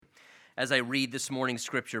as I read this morning's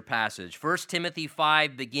scripture passage. 1 Timothy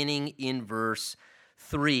 5, beginning in verse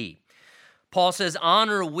 3. Paul says,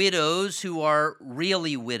 "Honor widows who are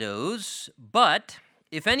really widows, but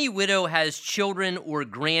if any widow has children or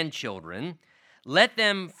grandchildren, let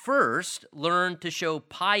them first learn to show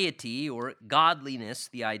piety or godliness,"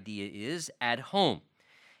 the idea is, "at home,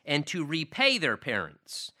 and to repay their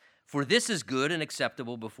parents, for this is good and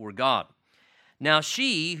acceptable before God. Now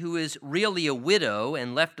she who is really a widow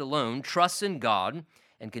and left alone trusts in God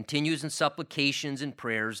and continues in supplications and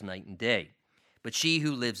prayers night and day. But she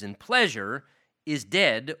who lives in pleasure is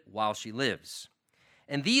dead while she lives.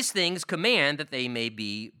 And these things command that they may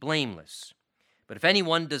be blameless. But if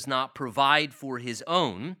anyone does not provide for his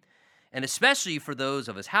own, and especially for those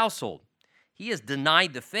of his household, he has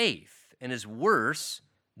denied the faith and is worse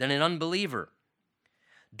than an unbeliever.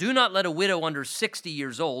 Do not let a widow under 60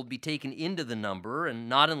 years old be taken into the number, and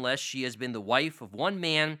not unless she has been the wife of one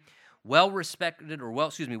man, well reported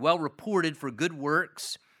for good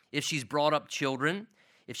works, if she's brought up children,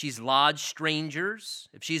 if she's lodged strangers,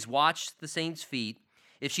 if she's washed the saints' feet,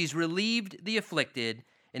 if she's relieved the afflicted,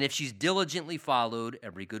 and if she's diligently followed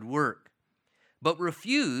every good work. But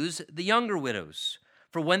refuse the younger widows,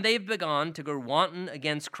 for when they've begun to go wanton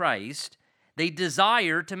against Christ, they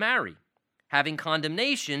desire to marry, having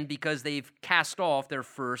condemnation because they've cast off their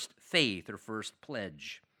first faith or first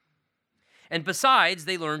pledge. And besides,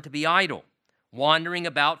 they learn to be idle, wandering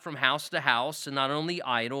about from house to house, and not only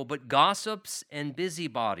idle, but gossips and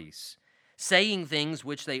busybodies, saying things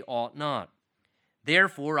which they ought not.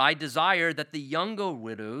 Therefore, I desire that the younger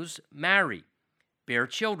widows marry, bear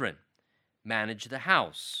children, manage the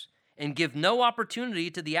house, and give no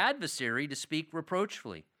opportunity to the adversary to speak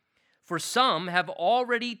reproachfully. For some have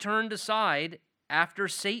already turned aside after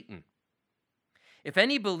Satan. If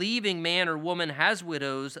any believing man or woman has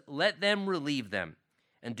widows, let them relieve them,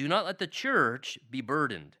 and do not let the church be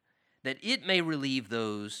burdened, that it may relieve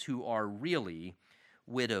those who are really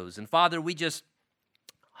widows." And Father, we just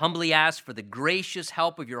humbly ask for the gracious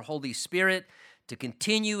help of your Holy Spirit to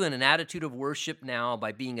continue in an attitude of worship now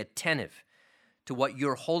by being attentive to what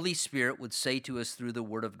your Holy Spirit would say to us through the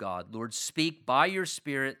Word of God. Lord, speak by your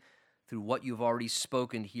Spirit through what you've already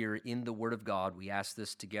spoken here in the Word of God. We ask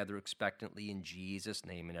this together expectantly in Jesus'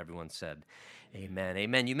 name. And everyone said, amen.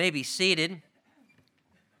 Amen. You may be seated.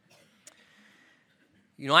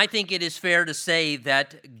 You know, I think it is fair to say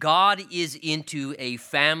that God is into a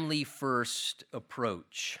family-first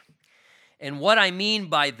approach. And what I mean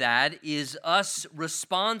by that is us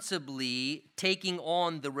responsibly taking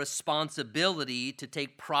on the responsibility to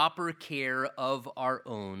take proper care of our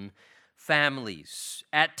own families.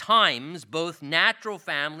 At times, both natural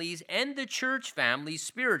families and the church family,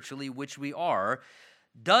 spiritually, which we are,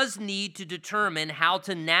 does need to determine how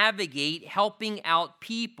to navigate helping out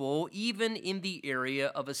people, even in the area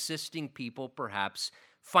of assisting people perhaps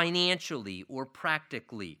financially or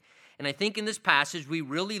practically. And I think in this passage, we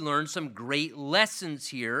really learn some great lessons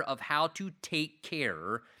here of how to take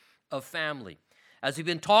care of family. As we've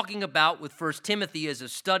been talking about with 1 Timothy as a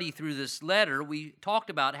study through this letter, we talked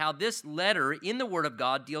about how this letter in the Word of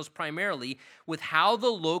God deals primarily with how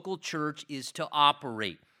the local church is to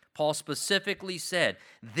operate. Paul specifically said,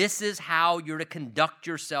 this is how you're to conduct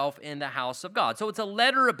yourself in the house of God. So it's a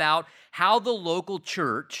letter about how the local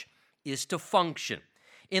church is to function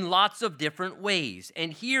in lots of different ways.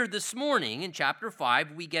 And here this morning in chapter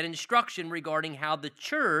 5, we get instruction regarding how the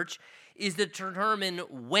church is to determine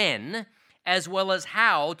when, as well as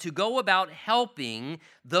how, to go about helping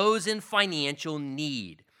those in financial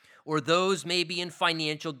need, or those maybe in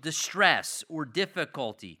financial distress or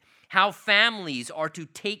difficulty. How families are to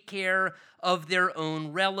take care of their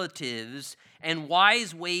own relatives, and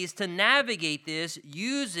wise ways to navigate this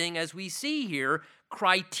using, as we see here,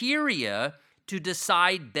 criteria to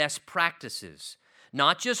decide best practices.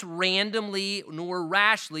 Not just randomly nor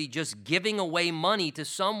rashly just giving away money to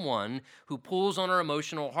someone who pulls on our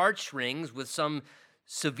emotional heartstrings with some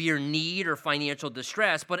severe need or financial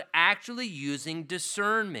distress, but actually using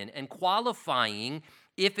discernment and qualifying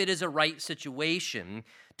if it is a right situation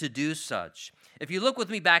to do such. If you look with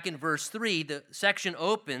me back in verse 3, the section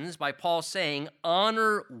opens by Paul saying,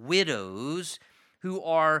 honor widows who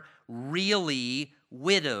are really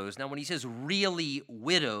widows. Now, when he says really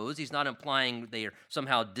widows, he's not implying they are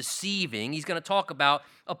somehow deceiving. He's going to talk about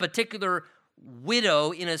a particular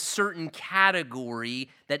widow in a certain category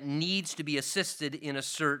that needs to be assisted in a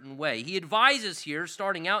certain way. He advises here,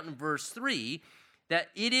 starting out in verse 3, that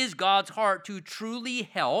it is God's heart to truly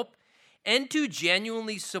help and to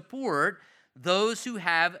genuinely support those who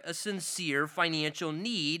have a sincere financial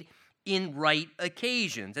need in right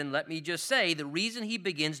occasions. And let me just say, the reason he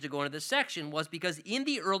begins to go into this section was because in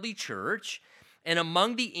the early church and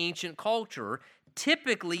among the ancient culture,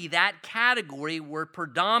 typically that category were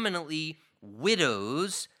predominantly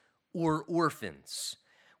widows or orphans.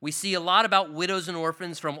 We see a lot about widows and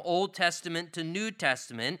orphans from Old Testament to New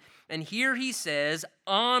Testament, and here he says,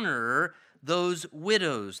 honor those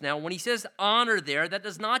widows. Now, when he says honor there, that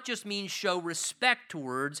does not just mean show respect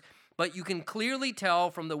towards, but you can clearly tell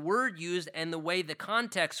from the word used and the way the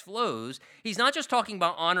context flows, he's not just talking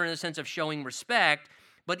about honor in the sense of showing respect,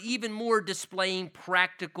 but even more displaying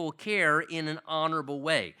practical care in an honorable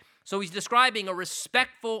way. So he's describing a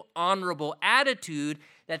respectful, honorable attitude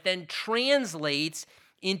that then translates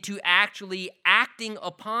into actually acting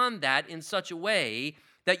upon that in such a way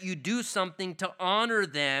that you do something to honor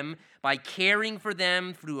them by caring for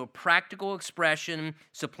them through a practical expression,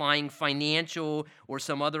 supplying financial or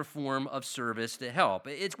some other form of service to help.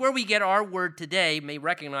 It's where we get our word today, may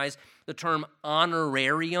recognize the term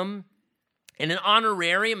honorarium. And an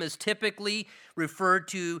honorarium is typically referred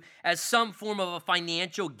to as some form of a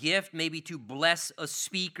financial gift, maybe to bless a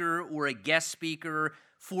speaker or a guest speaker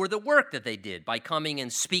for the work that they did by coming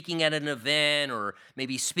and speaking at an event or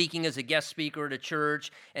maybe speaking as a guest speaker at a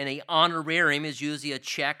church. And an honorarium is usually a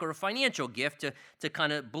check or a financial gift to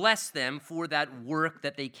kind of bless them for that work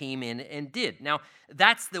that they came in and did. Now,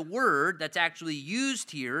 that's the word that's actually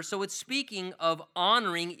used here. So it's speaking of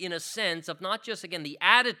honoring in a sense of not just, again, the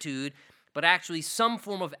attitude, but actually some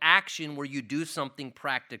form of action where you do something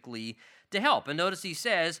practically to help. And notice he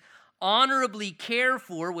says, honorably care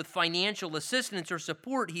for with financial assistance or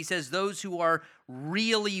support, he says, those who are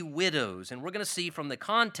really widows. And we're going to see from the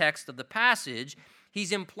context of the passage,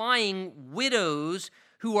 he's implying widows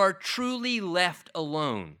who are truly left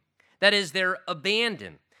alone. That is, they're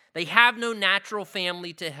abandoned. They have no natural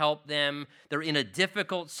family to help them. They're in a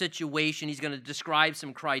difficult situation. He's going to describe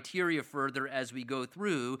some criteria further as we go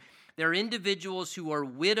through. They're individuals who are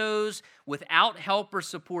widows without help or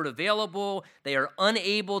support available. They are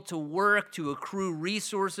unable to work to accrue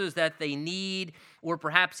resources that they need, or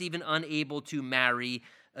perhaps even unable to marry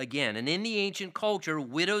again. And in the ancient culture,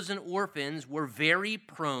 widows and orphans were very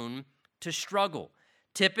prone to struggle.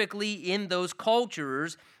 Typically, in those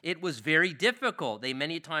cultures, it was very difficult. They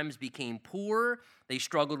many times became poor. They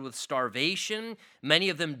struggled with starvation. Many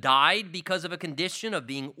of them died because of a condition of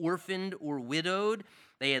being orphaned or widowed.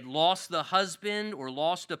 They had lost the husband or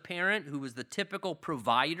lost a parent who was the typical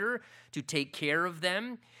provider to take care of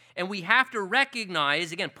them. And we have to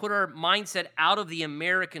recognize, again, put our mindset out of the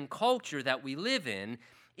American culture that we live in.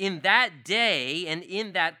 In that day and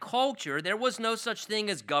in that culture, there was no such thing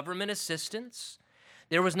as government assistance.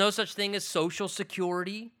 There was no such thing as Social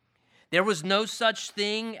Security. There was no such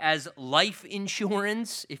thing as life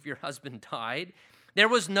insurance if your husband died. There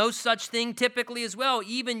was no such thing typically as well,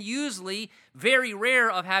 even usually very rare,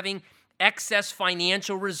 of having excess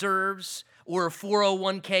financial reserves or a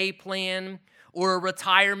 401k plan or a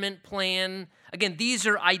retirement plan. Again, these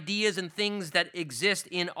are ideas and things that exist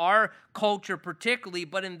in our culture particularly,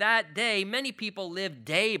 but in that day, many people lived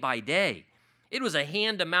day by day. It was a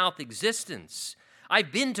hand-to-mouth existence.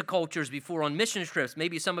 I've been to cultures before on mission trips,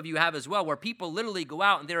 maybe some of you have as well, where people literally go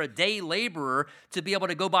out and they're a day laborer to be able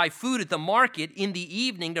to go buy food at the market in the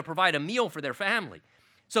evening to provide a meal for their family.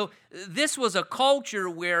 So this was a culture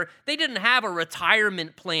where they didn't have a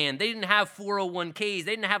retirement plan. They didn't have 401ks.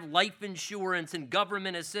 They didn't have life insurance and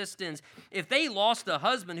government assistance. If they lost a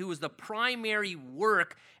husband who was the primary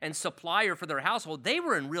work and supplier for their household, they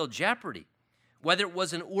were in real jeopardy, whether it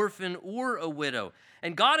was an orphan or a widow.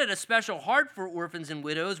 And God had a special heart for orphans and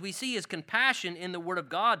widows. We see his compassion in the Word of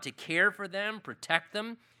God to care for them, protect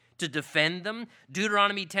them, to defend them.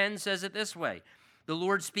 Deuteronomy 10 says it this way. The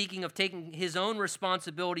Lord, speaking of taking his own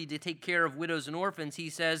responsibility to take care of widows and orphans, he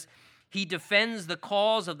says, he defends the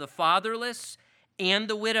cause of the fatherless and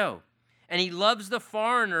the widow, and he loves the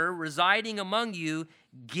foreigner residing among you,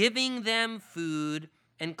 giving them food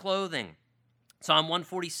and clothing. Psalm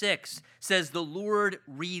 146 says, the Lord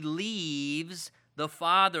relieves the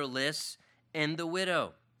fatherless and the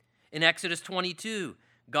widow. In Exodus 22,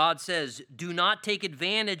 God says, do not take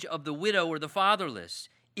advantage of the widow or the fatherless.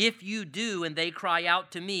 If you do and they cry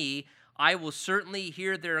out to me, I will certainly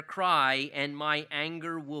hear their cry and my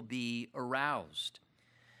anger will be aroused.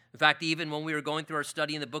 In fact, even when we were going through our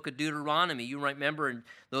study in the book of Deuteronomy, you might remember, and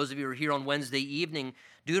those of you who were here on Wednesday evening,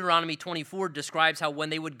 Deuteronomy 24 describes how when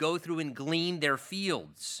they would go through and glean their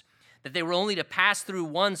fields, that they were only to pass through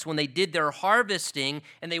once when they did their harvesting,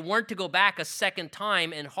 and they weren't to go back a second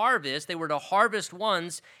time and harvest. They were to harvest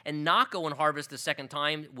once and not go and harvest a second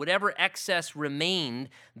time. Whatever excess remained,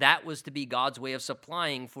 that was to be God's way of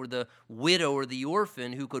supplying for the widow or the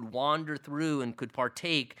orphan who could wander through and could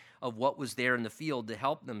partake of what was there in the field to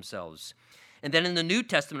help themselves. And then in the New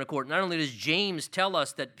Testament, of course, not only does James tell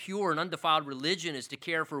us that pure and undefiled religion is to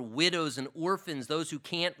care for widows and orphans, those who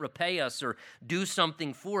can't repay us or do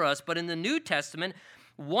something for us, but in the New Testament,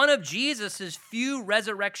 one of Jesus' few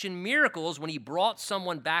resurrection miracles when he brought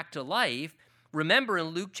someone back to life, remember in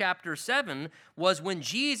Luke chapter 7, was when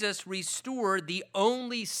Jesus restored the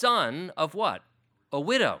only son of what? A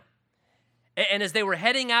widow. And as they were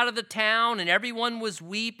heading out of the town and everyone was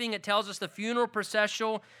weeping, it tells us the funeral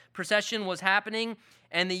procession was happening,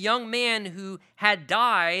 and the young man who had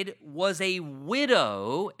died was a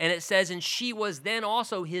widow, and it says, and she was then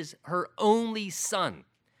also her only son.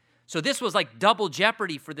 So this was like double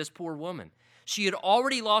jeopardy for this poor woman. She had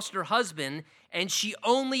already lost her husband, and she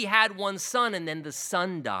only had one son, and then the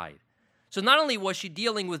son died. So not only was she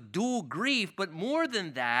dealing with dual grief, but more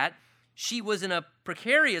than that, she was in a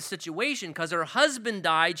precarious situation because her husband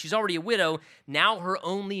died. She's already a widow. Now her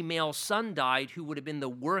only male son died, who would have been the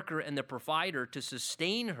worker and the provider to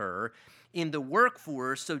sustain her in the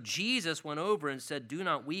workforce. So Jesus went over and said, "Do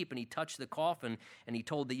not weep." And he touched the coffin and he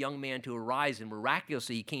told the young man to arise. And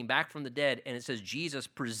miraculously, he came back from the dead. And it says Jesus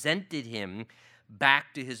presented him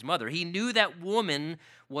back to his mother. He knew that woman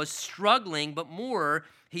was struggling, but more,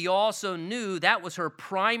 he also knew that was her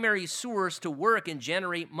primary source to work and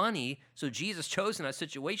generate money. So Jesus chose in that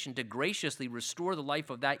situation to graciously restore the life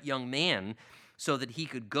of that young man so that he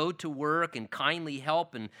could go to work and kindly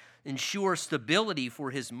help and ensure stability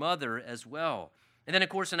for his mother as well. And then, of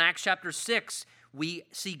course, in Acts chapter 6, we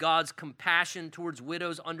see God's compassion towards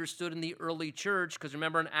widows understood in the early church, because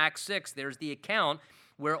remember in Acts 6, there's the account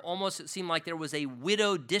where almost it seemed like there was a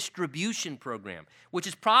widow distribution program, which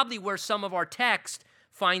is probably where some of our text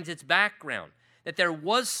finds its background, that there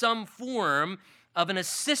was some form of an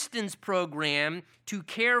assistance program to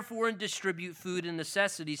care for and distribute food and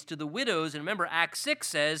necessities to the widows. And remember, Acts 6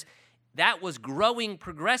 says that was growing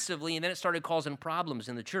progressively, and then it started causing problems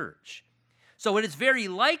in the church. So it is very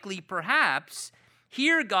likely, perhaps,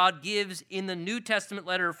 here God gives in the New Testament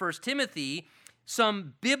letter of 1 Timothy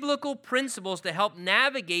some biblical principles to help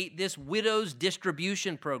navigate this widow's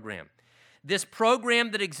distribution program. This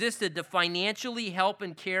program that existed to financially help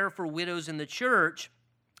and care for widows in the church,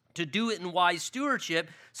 to do it in wise stewardship,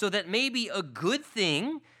 so that maybe a good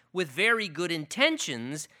thing with very good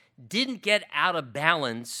intentions didn't get out of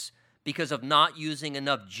balance because of not using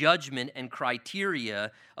enough judgment and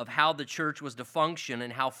criteria of how the church was to function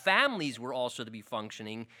and how families were also to be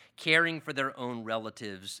functioning, caring for their own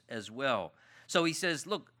relatives as well. So he says,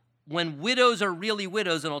 look, when widows are really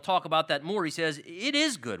widows, and I'll talk about that more, he says, it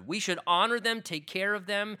is good. We should honor them, take care of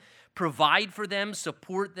them, provide for them,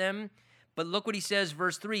 support them. But look what he says,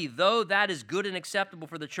 verse 3, though that is good and acceptable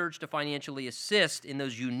for the church to financially assist in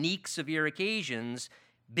those unique, severe occasions,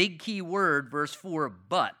 big key word, verse 4,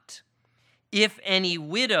 but if any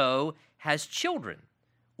widow has children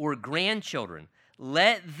or grandchildren,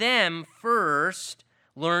 let them first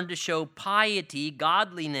learn to show piety,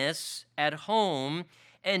 godliness at home,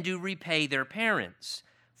 and to repay their parents.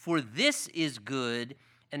 For this is good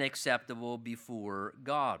and acceptable before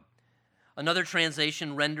God. Another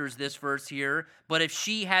translation renders this verse here, but if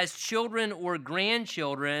she has children or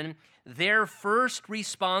grandchildren, their first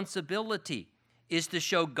responsibility is to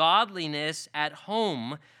show godliness at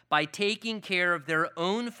home by taking care of their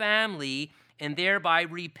own family and thereby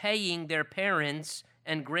repaying their parents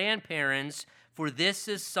and grandparents, for this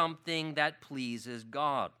is something that pleases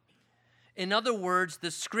God. In other words,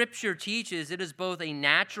 the scripture teaches it is both a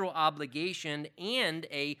natural obligation and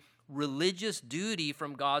a religious duty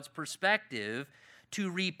from God's perspective to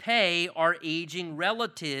repay our aging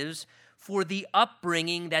relatives for the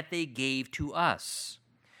upbringing that they gave to us,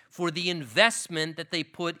 for the investment that they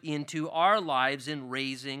put into our lives in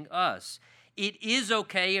raising us. It is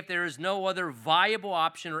okay if there is no other viable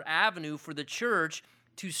option or avenue for the church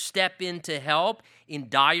to step in to help in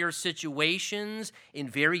dire situations, in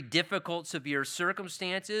very difficult, severe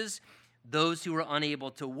circumstances, those who are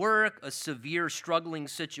unable to work, a severe struggling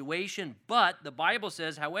situation. But the Bible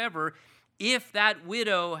says, however, if that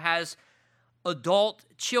widow has adult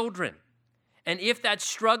children, and if that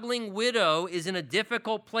struggling widow is in a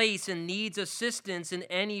difficult place and needs assistance in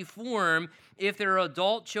any form, if there are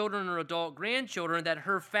adult children or adult grandchildren, that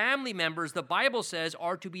her family members, the Bible says,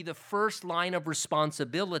 are to be the first line of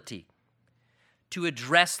responsibility to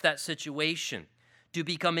address that situation, to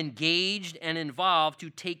become engaged and involved to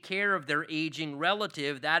take care of their aging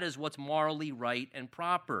relative. That is what's morally right and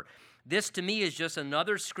proper. This, to me, is just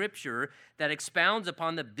another scripture that expounds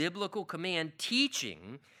upon the biblical command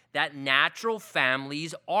teaching that natural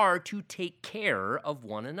families are to take care of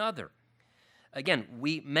one another. Again,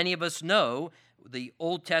 many of us know the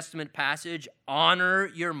Old Testament passage, honor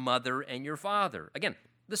your mother and your father. Again,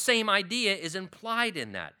 the same idea is implied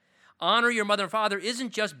in that. Honor your mother and father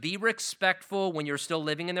isn't just be respectful when you're still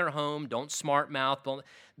living in their home, don't smart mouth.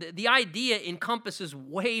 The idea encompasses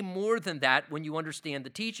way more than that when you understand the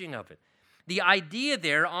teaching of it. The idea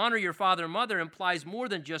there, honor your father and mother, implies more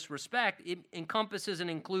than just respect. It encompasses and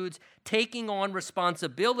includes taking on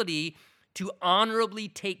responsibility to honorably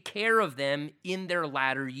take care of them in their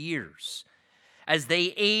latter years. As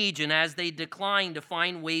they age and as they decline, to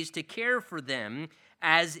find ways to care for them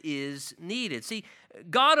as is needed. See,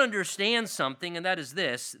 God understands something, and that is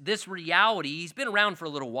this reality. He's been around for a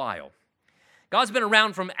little while. God's been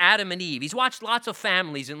around from Adam and Eve. He's watched lots of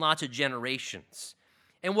families and lots of generations.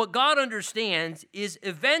 And what God understands is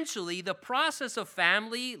eventually the process of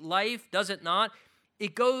family life, does it not?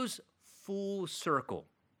 It goes full circle,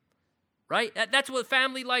 right? That's what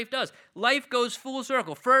family life does. Life goes full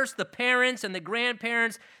circle. First, the parents and the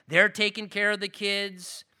grandparents, they're taking care of the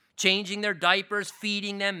kids, changing their diapers,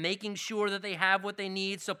 feeding them, making sure that they have what they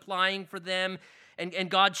need, supplying for them.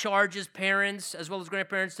 And God charges parents as well as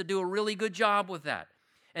grandparents to do a really good job with that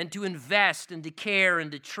and to invest and to care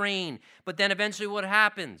and to train. But then eventually what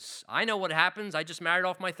happens? I know what happens. I just married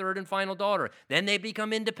off my third and final daughter. Then they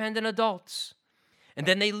become independent adults. And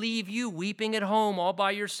then they leave you weeping at home all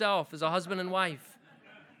by yourself as a husband and wife,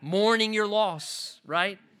 mourning your loss,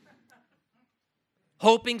 right?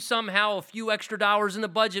 Hoping somehow a few extra dollars in the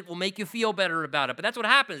budget will make you feel better about it. But that's what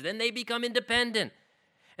happens. Then they become independent.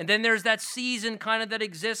 And then there's that season kind of that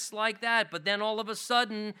exists like that. But then all of a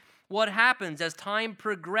sudden, what happens? As time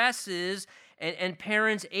progresses and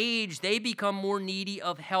parents age, they become more needy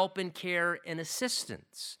of help and care and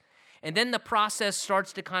assistance. And then the process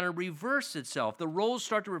starts to kind of reverse itself. The roles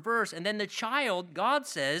start to reverse. And then the child, God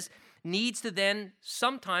says, needs to then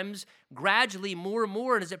sometimes gradually more and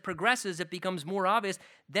more, and as it progresses, it becomes more obvious,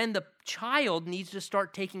 then the child needs to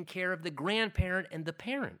start taking care of the grandparent and the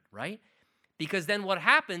parent, right? Because then what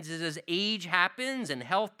happens is as age happens and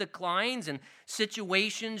health declines and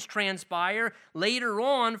situations transpire, later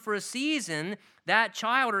on for a season, that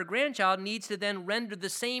child or grandchild needs to then render the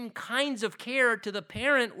same kinds of care to the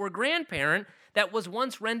parent or grandparent that was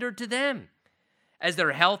once rendered to them. As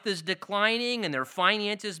their health is declining and their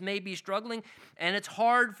finances may be struggling, and it's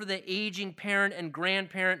hard for the aging parent and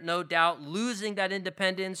grandparent, no doubt, losing that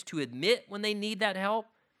independence to admit when they need that help,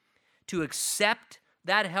 to accept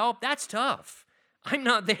that help. That's tough. I'm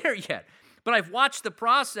not there yet. But I've watched the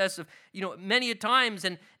process of, many a times,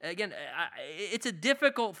 and again, it's a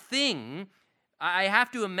difficult thing. I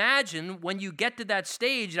have to imagine when you get to that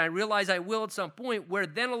stage, and I realize I will at some point, where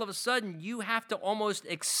then all of a sudden you have to almost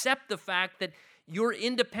accept the fact that your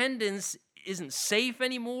independence isn't safe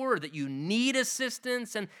anymore, or that you need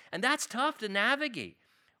assistance, and that's tough to navigate,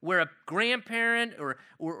 where a grandparent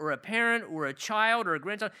or a parent or a child or a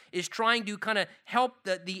grandchild is trying to kind of help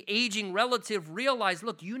the aging relative realize,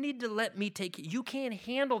 look, you need to let me you can't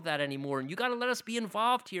handle that anymore, and you got to let us be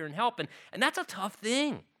involved here and help, and that's a tough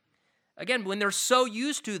thing. Again, when they're so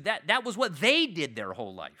used to that was what they did their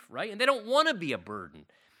whole life, right? And they don't want to be a burden.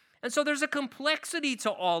 And so there's a complexity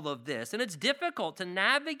to all of this, and it's difficult to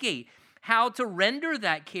navigate how to render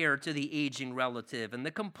that care to the aging relative and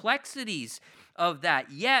the complexities of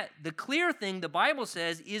that. Yet, the clear thing the Bible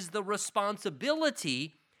says is the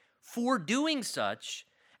responsibility for doing such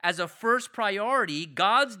as a first priority,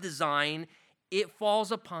 God's design, it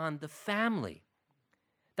falls upon the family.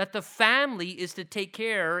 That the family is to take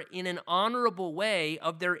care in an honorable way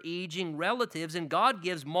of their aging relatives, and God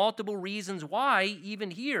gives multiple reasons why,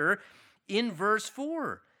 even here in verse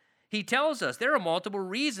 4. He tells us there are multiple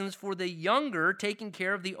reasons for the younger taking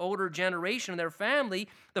care of the older generation of their family.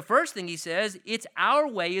 The first thing he says, it's our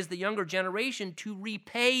way as the younger generation to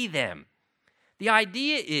repay them. The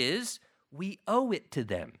idea is we owe it to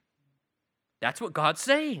them. That's what God's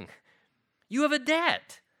saying. You have a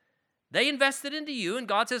debt. They invested into you, and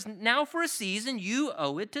God says, now for a season, you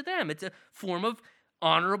owe it to them. It's a form of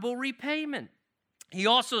honorable repayment. He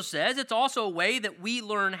also says it's also a way that we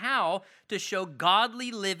learn how to show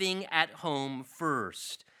godly living at home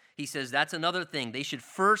first. He says that's another thing. They should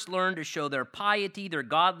first learn to show their piety, their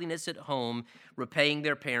godliness at home, repaying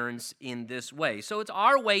their parents in this way. So it's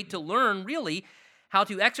our way to learn, really, how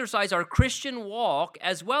to exercise our Christian walk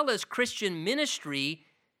as well as Christian ministry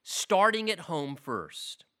starting at home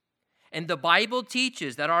first. And the Bible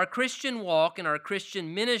teaches that our Christian walk and our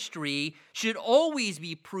Christian ministry should always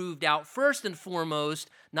be proved out first and foremost,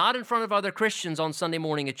 not in front of other Christians on Sunday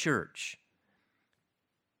morning at church,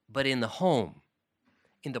 but in the home,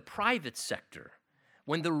 in the private sector.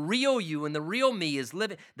 When the real you and the real me is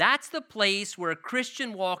living, that's the place where a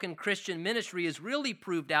Christian walk and Christian ministry is really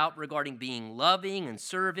proved out regarding being loving and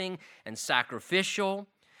serving and sacrificial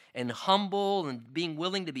and humble and being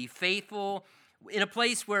willing to be faithful in a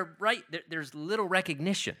place where, there's little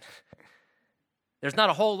recognition. There's not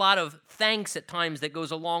a whole lot of thanks at times that goes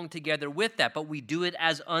along together with that, but we do it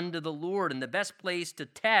as unto the Lord. And the best place to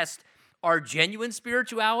test our genuine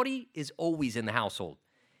spirituality is always in the household.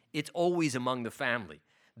 It's always among the family.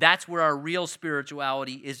 That's where our real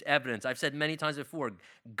spirituality is evidenced. I've said many times before,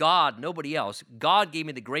 God, nobody else, God gave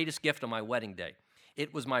me the greatest gift on my wedding day.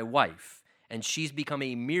 It was my wife, and she's become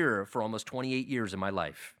a mirror for almost 28 years in my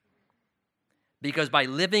life. Because by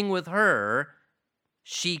living with her,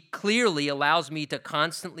 she clearly allows me to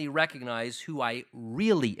constantly recognize who I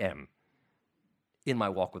really am in my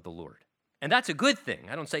walk with the Lord. And that's a good thing.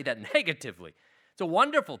 I don't say that negatively. It's a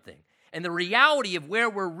wonderful thing. And the reality of where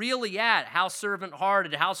we're really at, how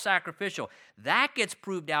servant-hearted, how sacrificial, that gets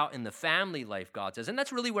proved out in the family life, God says. And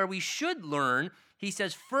that's really where we should learn. He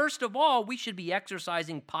says, first of all, we should be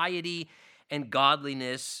exercising piety and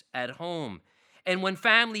godliness at home. And when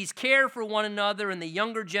families care for one another and the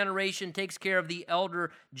younger generation takes care of the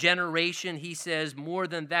elder generation, he says, more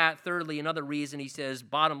than that, thirdly, another reason, he says,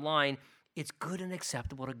 bottom line, it's good and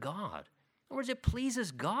acceptable to God. In other words, it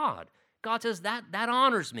pleases God. God says, that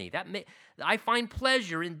honors me. I find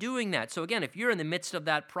pleasure in doing that. So again, if you're in the midst of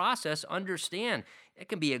that process, understand it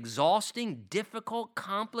can be exhausting, difficult,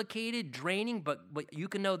 complicated, draining, but you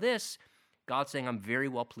can know this. God's saying, I'm very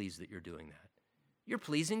well pleased that you're doing that. You're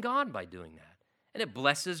pleasing God by doing that. And it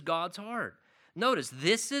blesses God's heart. Notice,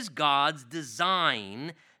 this is God's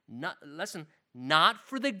design, not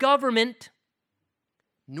for the government,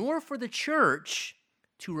 nor for the church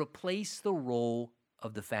to replace the role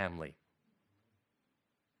of the family.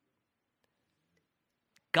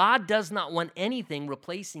 God does not want anything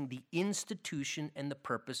replacing the institution and the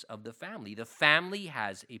purpose of the family. The family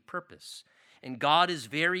has a purpose. And God is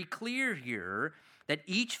very clear here that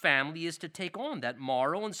each family is to take on that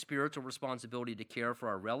moral and spiritual responsibility to care for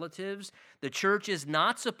our relatives. The church is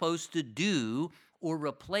not supposed to do or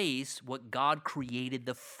replace what God created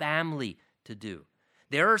the family to do.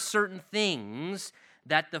 There are certain things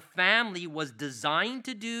that the family was designed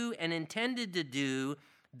to do and intended to do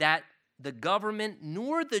that the government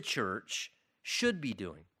nor the church should be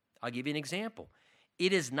doing. I'll give you an example.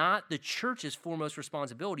 It is not the church's foremost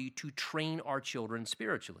responsibility to train our children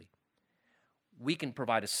spiritually. We can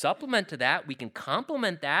provide a supplement to that. We can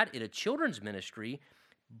complement that in a children's ministry,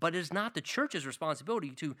 but it is not the church's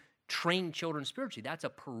responsibility to train children spiritually. That's a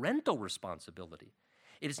parental responsibility.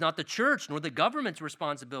 It is not the church nor the government's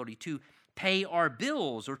responsibility to pay our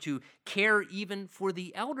bills or to care even for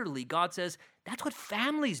the elderly. God says that's what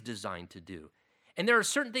family's designed to do. And there are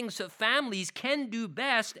certain things that families can do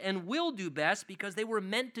best and will do best because they were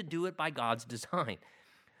meant to do it by God's design.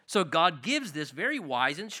 So God gives this very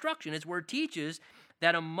wise instruction. His word teaches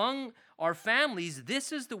that among our families,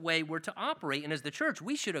 this is the way we're to operate. And as the church,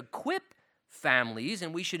 we should equip families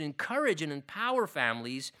and we should encourage and empower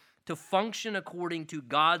families to function according to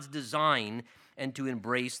God's design and to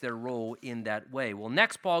embrace their role in that way. Well,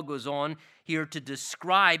 next, Paul goes on here to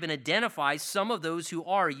describe and identify some of those who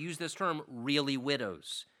are, use this term, really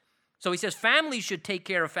widows. So he says families should take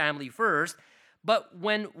care of family first, but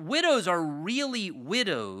when widows are really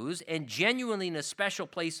widows and genuinely in a special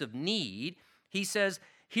place of need, he says,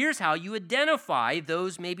 here's how you identify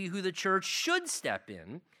those maybe who the church should step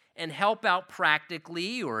in and help out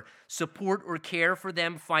practically or support or care for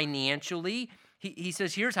them financially. He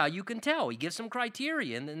says, here's how you can tell. He gives some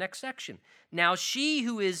criteria in the next section. Now, she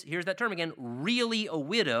who is, here's that term again, really a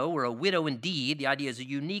widow or a widow indeed, the idea is a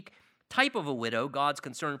unique type of a widow, God's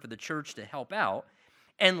concern for the church to help out,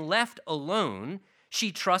 and left alone,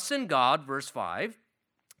 she trusts in God, verse 5,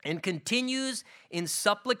 and continues in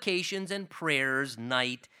supplications and prayers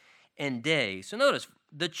night and day. So notice,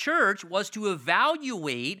 the church was to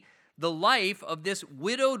evaluate the life of this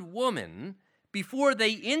widowed woman before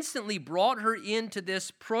they instantly brought her into this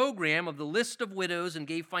program of the list of widows and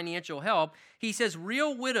gave financial help. He says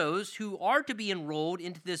real widows who are to be enrolled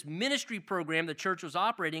into this ministry program the church was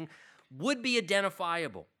operating would be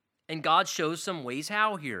identifiable. And God shows some ways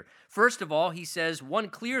how here. First of all, he says one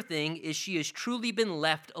clear thing is she has truly been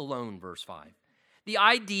left alone, verse 5. The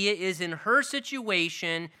idea is in her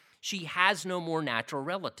situation, she has no more natural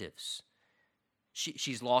relatives.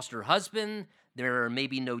 She's lost her husband. There are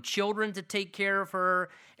maybe no children to take care of her,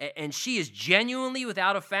 and she is genuinely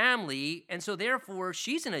without a family, and so therefore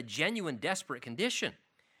she's in a genuine desperate condition.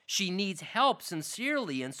 She needs help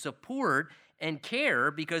sincerely and support and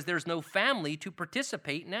care because there's no family to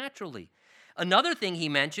participate naturally. Another thing he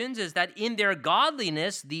mentions is that in their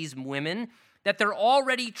godliness, these women, that they're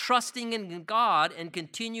already trusting in God and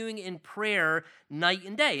continuing in prayer night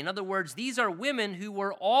and day. In other words, these are women who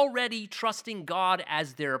were already trusting God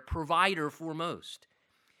as their provider foremost.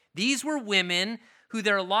 These were women who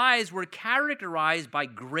their lives were characterized by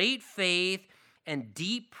great faith and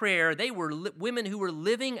deep prayer. They were women who were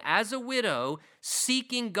living as a widow,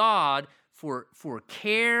 seeking God for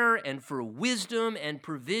care and for wisdom and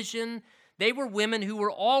provision. They were women who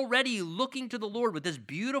were already looking to the Lord with this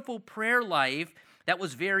beautiful prayer life that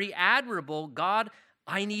was very admirable. God,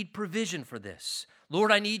 I need provision for this.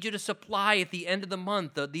 Lord, I need you to supply at the end of the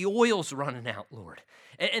month. The oil's running out, Lord.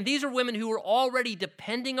 And these are women who were already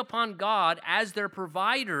depending upon God as their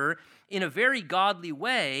provider in a very godly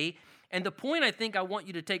way. And the point I think I want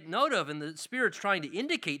you to take note of, and the Spirit's trying to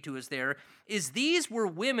indicate to us there, is these were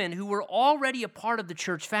women who were already a part of the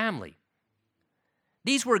church family.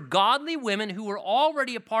 These were godly women who were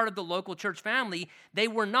already a part of the local church family. They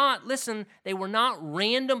were not, listen, they were not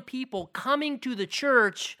random people coming to the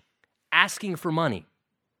church asking for money.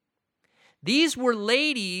 These were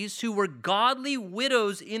ladies who were godly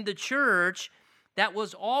widows in the church that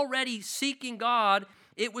was already seeking God.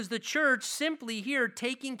 It was the church simply here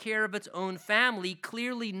taking care of its own family,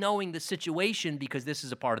 clearly knowing the situation because this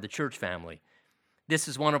is a part of the church family. This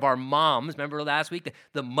is one of our moms. Remember last week,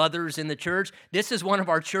 the mothers in the church? This is one of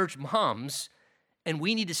our church moms, and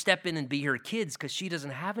we need to step in and be her kids because she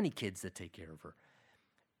doesn't have any kids that take care of her.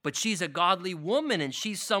 But she's a godly woman, and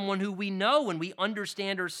she's someone who we know and we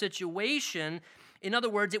understand her situation. In other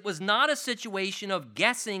words, it was not a situation of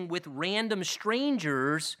guessing with random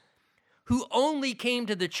strangers who only came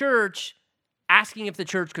to the church asking if the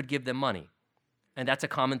church could give them money. And that's a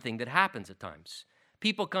common thing that happens at times.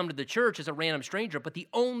 People come to the church as a random stranger, but the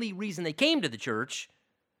only reason they came to the church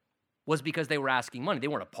was because they were asking money. They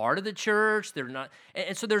weren't a part of the church. They're not,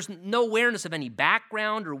 and so there's no awareness of any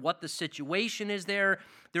background or what the situation is there.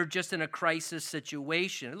 They're just in a crisis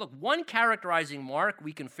situation. Look, one characterizing mark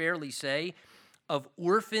we can fairly say of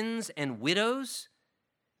orphans and widows,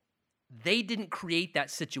 they didn't create that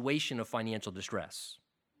situation of financial distress.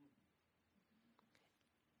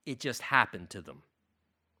 It just happened to them.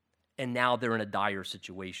 And now they're in a dire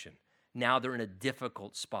situation. Now they're in a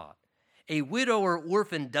difficult spot. A widow or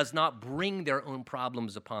orphan does not bring their own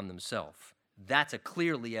problems upon themselves. That's a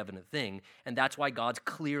clearly evident thing, and that's why God's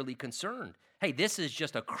clearly concerned. Hey, this is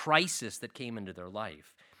just a crisis that came into their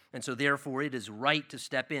life. And so therefore, it is right to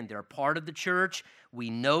step in. They're part of the church. We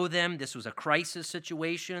know them. This was a crisis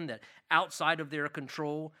situation that outside of their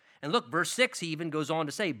control. And look, verse 6, he even goes on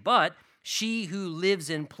to say, but she who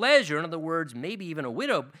lives in pleasure, in other words, maybe even a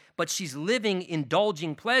widow, but she's living,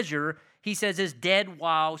 indulging pleasure, he says, is dead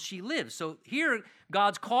while she lives. So here,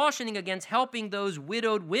 God's cautioning against helping those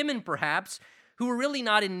widowed women, perhaps, who are really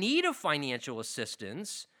not in need of financial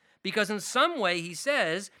assistance, because in some way, he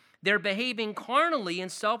says, they're behaving carnally in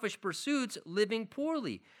selfish pursuits, living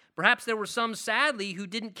poorly. Perhaps there were some, sadly, who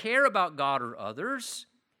didn't care about God or others,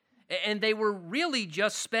 and they were really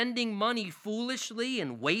just spending money foolishly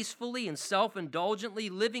and wastefully and self-indulgently,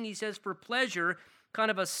 living, he says, for pleasure, kind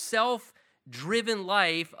of a self-driven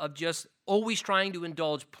life of just always trying to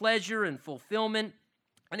indulge pleasure and fulfillment.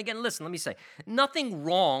 And again, listen, let me say, nothing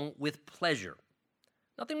wrong with pleasure.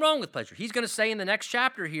 Nothing wrong with pleasure. He's going to say in the next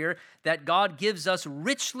chapter here that God gives us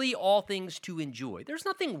richly all things to enjoy. There's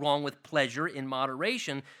nothing wrong with pleasure in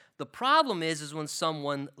moderation. The problem is when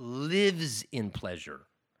someone lives in pleasure.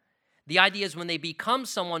 The idea is when they become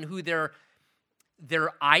someone who their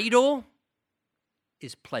idol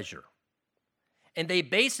is pleasure. And they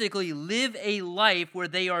basically live a life where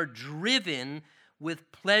they are driven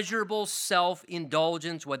with pleasurable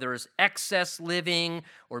self-indulgence, whether it's excess living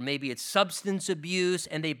or maybe it's substance abuse,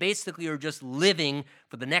 and they basically are just living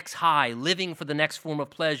for the next high, living for the next form of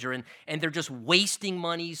pleasure, and they're just wasting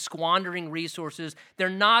money, squandering resources. They're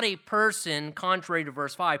not a person, contrary to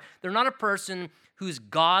verse 5, they're not a person who's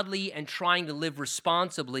godly and trying to live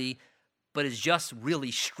responsibly, but is just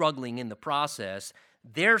really struggling in the process.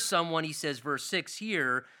 They're someone, he says, verse 6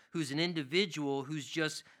 here, who's an individual who's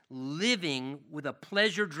just living with a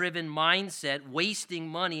pleasure-driven mindset, wasting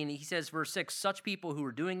money. And he says, verse 6, such people who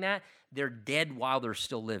are doing that, they're dead while they're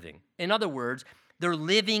still living. In other words, they're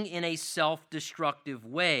living in a self-destructive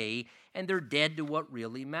way, and they're dead to what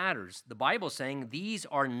really matters. The Bible's saying these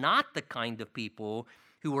are not the kind of people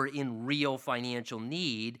who are in real financial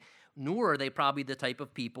need, nor are they probably the type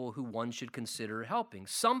of people who one should consider helping.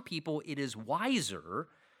 Some people, it is wiser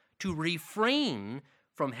to refrain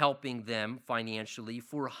from helping them financially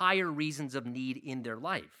for higher reasons of need in their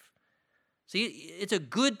life. See, it's a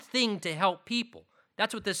good thing to help people.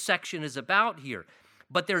 That's what this section is about here.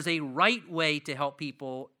 But there's a right way to help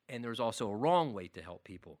people, and there's also a wrong way to help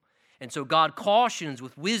people. And so God cautions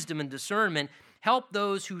with wisdom and discernment, help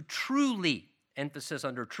those who truly, emphasis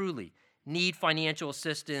under truly, need financial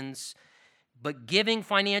assistance, but giving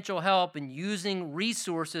financial help and using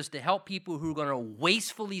resources to help people who are going to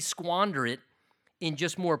wastefully squander it in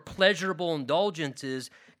just more pleasurable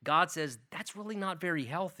indulgences, God says that's really not very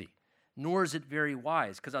healthy, nor is it very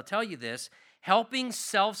wise. Because I'll tell you this, helping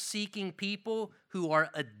self-seeking people who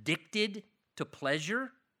are addicted to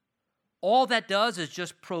pleasure, all that does is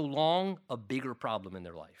just prolong a bigger problem in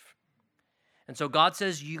their life. And so God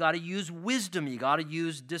says you got to use wisdom, you got to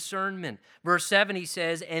use discernment. Verse 7, he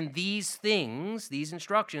says, and these things, these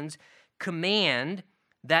instructions, command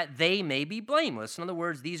that they may be blameless. In other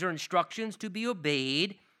words, these are instructions to be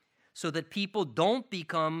obeyed so that people don't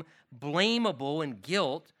become blamable in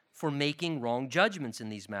guilt for making wrong judgments in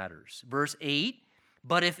these matters. Verse 8,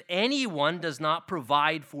 but if anyone does not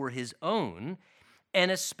provide for his own,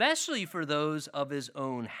 and especially for those of his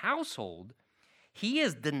own household, he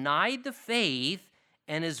has denied the faith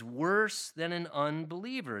and is worse than an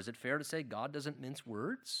unbeliever. Is it fair to say God doesn't mince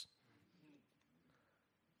words?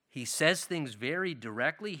 He says things very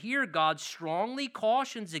directly. Here, God strongly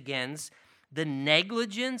cautions against the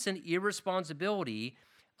negligence and irresponsibility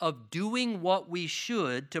of doing what we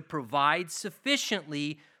should to provide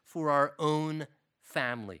sufficiently for our own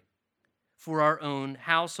family, for our own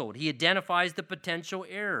household. He identifies the potential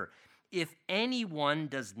error. If anyone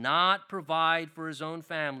does not provide for his own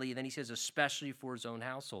family, then he says especially for his own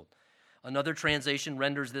household. Another translation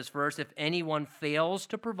renders this verse, if anyone fails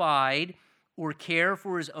to provide or care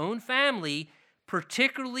for his own family,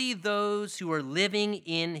 particularly those who are living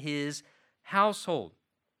in his household.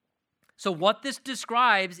 So what this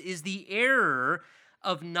describes is the error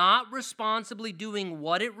of not responsibly doing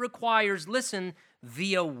what it requires, listen,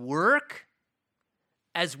 via work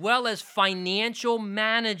as well as financial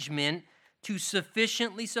management to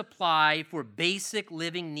sufficiently supply for basic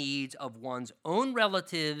living needs of one's own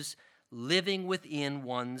relatives living within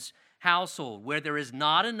one's household, where there is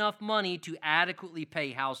not enough money to adequately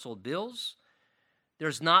pay household bills.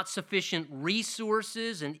 There's not sufficient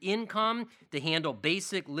resources and income to handle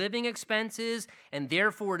basic living expenses, and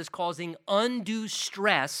therefore it is causing undue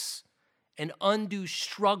stress and undue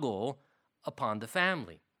struggle upon the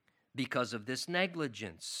family because of this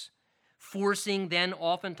negligence, forcing then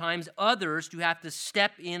oftentimes others to have to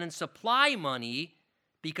step in and supply money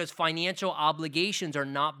because financial obligations are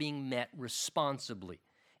not being met responsibly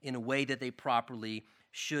in a way that they properly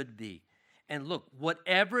should be. And look,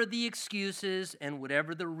 whatever the excuses and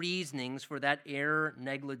whatever the reasonings for that error,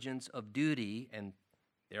 negligence of duty, and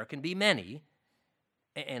there can be many,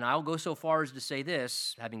 and I'll go so far as to say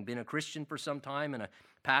this, having been a Christian for some time and a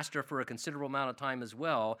pastor for a considerable amount of time as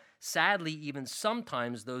well, sadly, even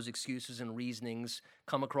sometimes those excuses and reasonings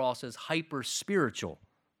come across as hyper-spiritual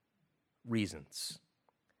reasons.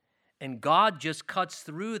 And God just cuts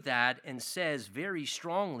through that and says very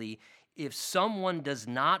strongly, if someone does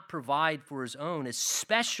not provide for his own,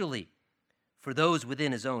 especially for those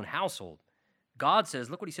within his own household, God says,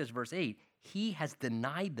 look what he says, verse 8, he has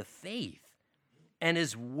denied the faith and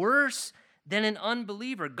is worse than an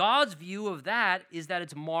unbeliever. God's view of that is that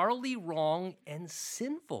it's morally wrong and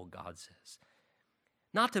sinful, God says.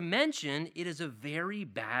 Not to mention, it is a very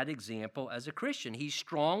bad example as a Christian. He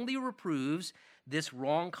strongly reproves this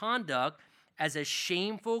wrong conduct as a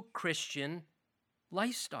shameful Christian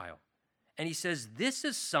lifestyle. And he says this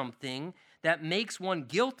is something that makes one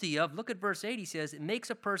guilty of, look at verse 8, he says, it makes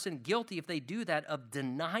a person guilty if they do that of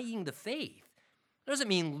denying the faith. It doesn't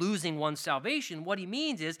mean losing one's salvation. What he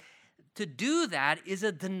means is to do that is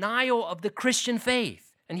a denial of the Christian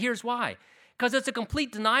faith. And here's why. Because it's a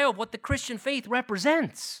complete denial of what the Christian faith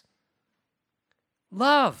represents.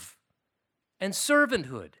 Love and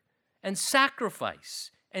servanthood and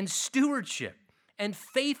sacrifice and stewardship and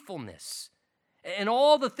faithfulness and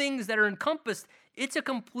all the things that are encompassed. It's a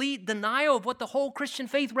complete denial of what the whole Christian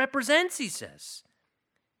faith represents, he says.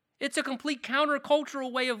 It's a complete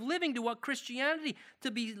countercultural way of living to what Christianity,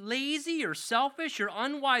 to be lazy or selfish or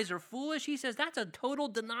unwise or foolish, he says that's a total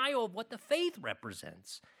denial of what the faith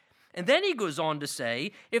represents. And then he goes on to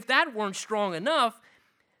say, if that weren't strong enough,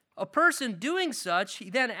 a person doing such, he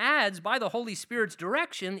then adds, by the Holy Spirit's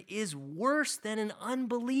direction, is worse than an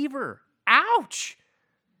unbeliever. Ouch!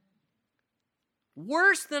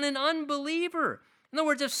 Worse than an unbeliever. In other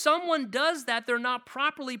words, if someone does that, they're not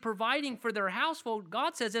properly providing for their household.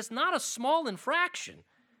 God says it's not a small infraction.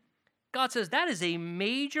 God says that is a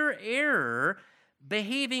major error,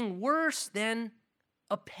 behaving worse than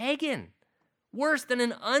a pagan, worse than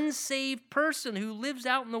an unsaved person who lives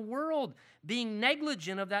out in the world, being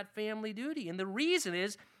negligent of that family duty. And the reason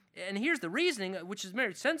is, and here's the reasoning, which is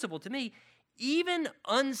very sensible to me, even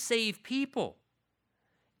unsaved people,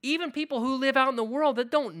 even people who live out in the world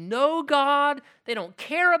that don't know God, they don't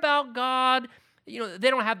care about God, they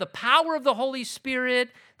don't have the power of the Holy Spirit,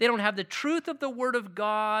 they don't have the truth of the Word of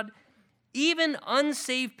God, even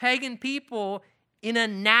unsaved pagan people in a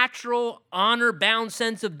natural, honor-bound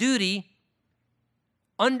sense of duty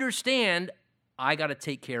understand, I got to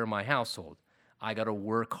take care of my household. I got to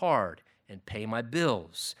work hard and pay my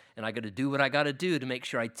bills, and I got to do what I got to do to make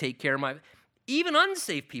sure I take care of my... Even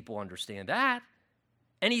unsaved people understand that.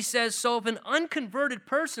 And he says, so if an unconverted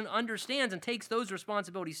person understands and takes those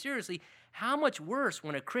responsibilities seriously, how much worse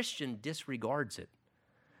when a Christian disregards it?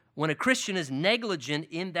 When a Christian is negligent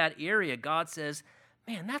in that area, God says,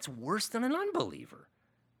 man, that's worse than an unbeliever.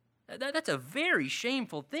 That's a very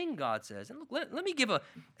shameful thing, God says. And look, let me give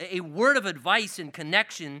a word of advice in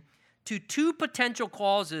connection to two potential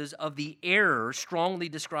causes of the error strongly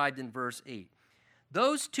described in verse 8.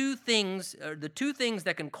 Those two things, the two things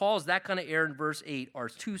that can cause that kind of error in verse 8 are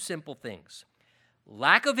two simple things: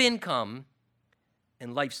 lack of income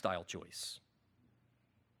and lifestyle choice.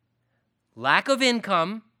 Lack of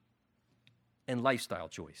income and lifestyle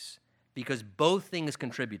choice, because both things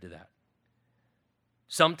contribute to that.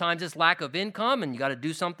 Sometimes it's lack of income and you got to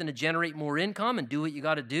do something to generate more income and do what you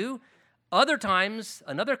got to do. Other times,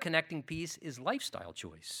 another connecting piece is lifestyle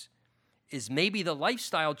choice. Is maybe the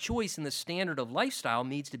lifestyle choice and the standard of lifestyle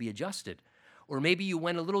needs to be adjusted. Or maybe you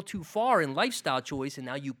went a little too far in lifestyle choice and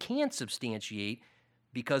now you can't substantiate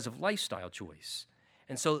because of lifestyle choice.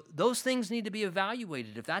 And so those things need to be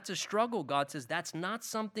evaluated. If that's a struggle, God says that's not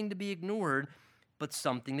something to be ignored, but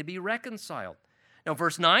something to be reconciled. Now,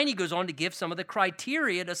 verse 9, he goes on to give some of the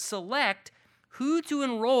criteria to select who to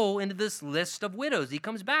enroll into this list of widows. He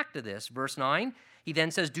comes back to this. Verse 9, he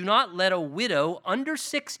then says, do not let a widow under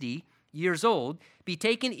 60 years old be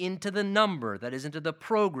taken into the number, that is, into the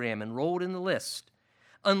program, enrolled in the list,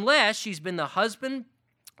 unless she's been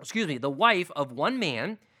the wife of one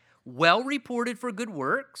man, well reported for good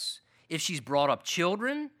works, if she's brought up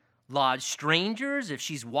children, lodged strangers, if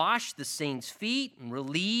she's washed the saints' feet and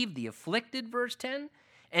relieved the afflicted, verse 10,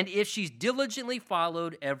 and if she's diligently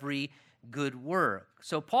followed every good work.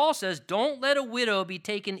 So Paul says, don't let a widow be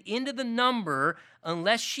taken into the number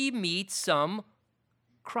unless she meets some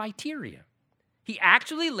criteria. He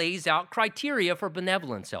actually lays out criteria for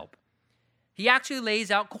benevolence help. He actually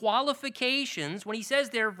lays out qualifications. When he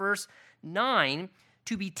says there, verse 9,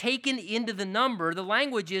 to be taken into the number, the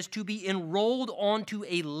language is to be enrolled onto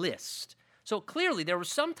a list. So clearly there was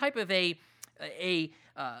some type of a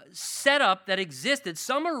setup that existed,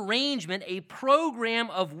 some arrangement, a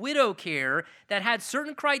program of widow care that had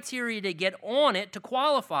certain criteria to get on it to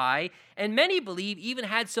qualify, and many believe even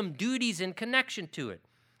had some duties in connection to it.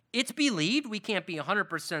 It's believed, we can't be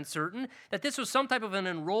 100% certain, that this was some type of an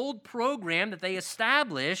enrolled program that they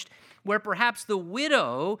established where perhaps the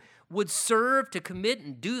widow would serve to commit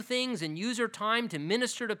and do things and use her time to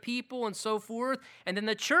minister to people and so forth, and then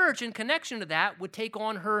the church in connection to that would take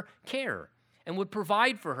on her care and would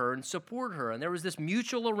provide for her and support her. And there was this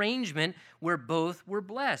mutual arrangement where both were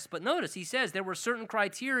blessed. But notice, he says there were certain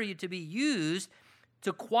criteria to be used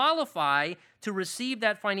to qualify to receive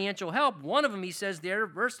that financial help. One of them, he says there,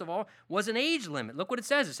 first of all, was an age limit. Look what it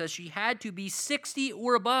says. It says she had to be 60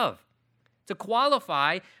 or above to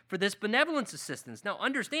qualify for this benevolence assistance. Now,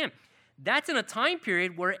 understand, that's in a time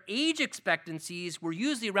period where age expectancies were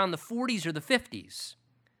usually around the 40s or the 50s.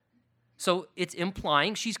 So it's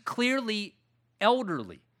implying she's clearly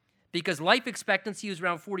elderly because life expectancy was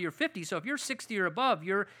around 40 or 50. So if you're 60 or above,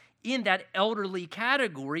 you're in that elderly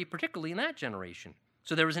category, particularly in that generation.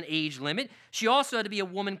 So there was an age limit. She also had to be a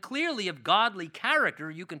woman clearly of godly character.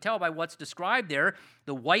 You can tell by what's described there,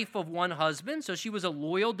 the wife of one husband. So she was a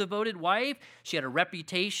loyal, devoted wife. She had a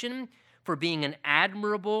reputation for being an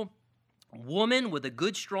admirable woman with a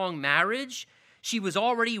good, strong marriage. She was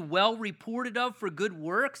already well reported of for good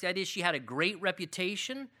works. That is, she had a great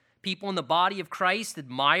reputation. People in the body of Christ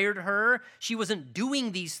admired her. She wasn't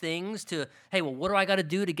doing these things to, hey, well, what do I got to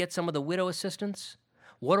do to get some of the widow assistance?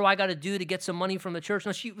 What do I got to do to get some money from the church?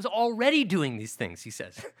 No, she was already doing these things, he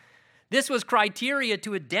says. This was criteria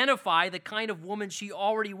to identify the kind of woman she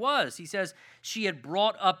already was. He says she had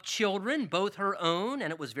brought up children, both her own,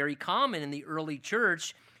 and it was very common in the early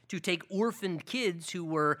church to take orphaned kids who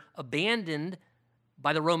were abandoned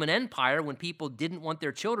by the Roman Empire. When people didn't want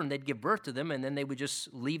their children, they'd give birth to them, and then they would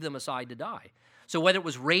just leave them aside to die. So whether it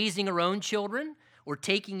was raising her own children or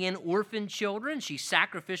taking in orphan children, she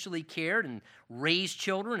sacrificially cared and raised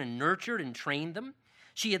children and nurtured and trained them.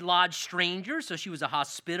 She had lodged strangers, so she was a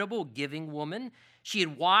hospitable, giving woman. She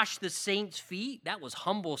had washed the saints' feet. That was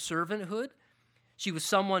humble servanthood. She was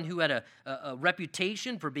someone who had a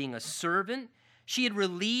reputation for being a servant. She had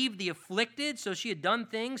relieved the afflicted, so she had done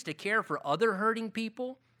things to care for other hurting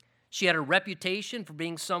people. She had a reputation for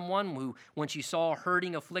being someone who, when she saw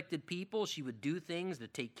hurting, afflicted people, she would do things to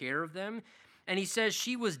take care of them. And he says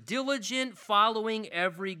she was diligent, following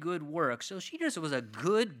every good work. So she just was a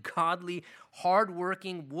good, godly,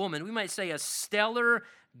 hardworking woman. We might say a stellar,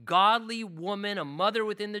 godly woman, a mother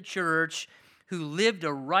within the church who lived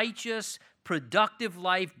a righteous, productive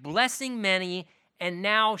life, blessing many, and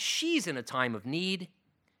now she's in a time of need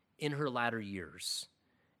in her latter years.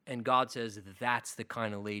 And God says, that's the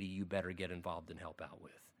kind of lady you better get involved and help out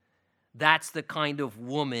with. That's the kind of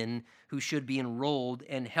woman who should be enrolled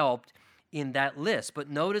and helped in that list. But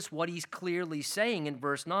notice what he's clearly saying in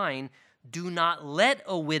verse 9, do not let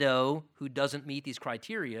a widow who doesn't meet these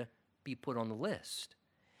criteria be put on the list.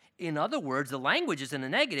 In other words, the language is in a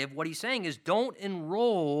negative. What he's saying is don't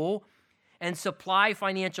enroll and supply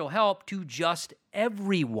financial help to just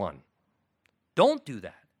everyone. Don't do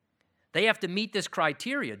that. They have to meet this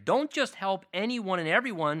criteria. Don't just help anyone and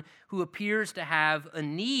everyone who appears to have a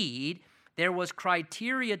need. There was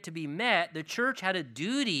criteria to be met. The church had a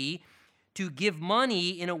duty to give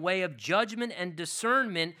money in a way of judgment and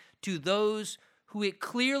discernment to those who it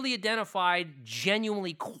clearly identified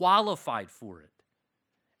genuinely qualified for it.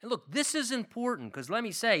 And look, this is important because let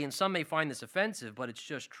me say, and some may find this offensive, but it's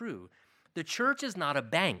just true. The church is not a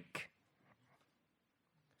bank.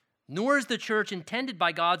 Nor is the church intended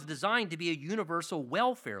by God's design to be a universal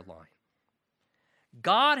welfare line.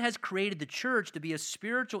 God has created the church to be a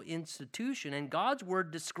spiritual institution, and God's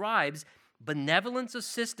word describes benevolence,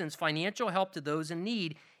 assistance, financial help to those in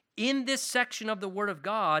need in this section of the Word of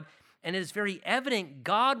God. And it is very evident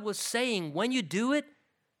God was saying, when you do it,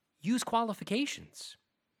 use qualifications,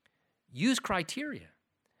 use criteria.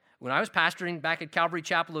 When I was pastoring back at Calvary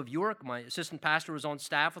Chapel of York, my assistant pastor was on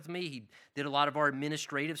staff with me. He did a lot of our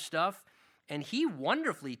administrative stuff. And he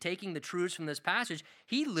wonderfully, taking the truths from this passage,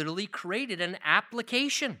 he literally created an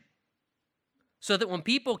application so that when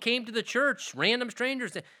people came to the church, random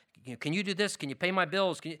strangers, can you do this? Can you pay my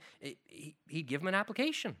bills? He'd give them an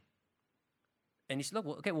application. And he said,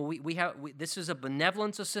 look, okay, well, this is a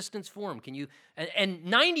benevolence assistance form. Can you, and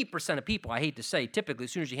 90% of people, I hate to say, typically,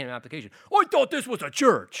 as soon as you hand an application, I thought this was a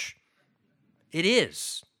church. It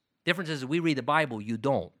is. Difference is we read the Bible, you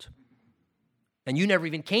don't. And you never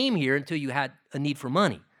even came here until you had a need for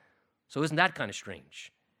money. So isn't that kind of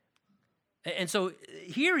strange? And so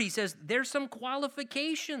here he says there's some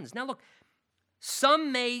qualifications. Now look,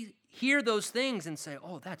 some may hear those things and say,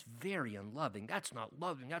 oh, that's very unloving. That's not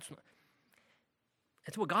loving. That's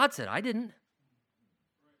what God said. I didn't.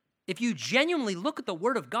 If you genuinely look at the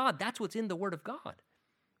Word of God, that's what's in the Word of God.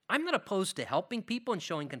 I'm not opposed to helping people and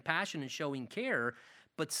showing compassion and showing care,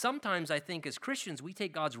 but sometimes I think as Christians, we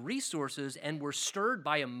take God's resources and we're stirred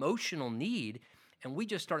by emotional need, and we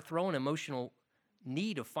just start throwing emotional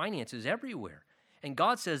need of finances everywhere. And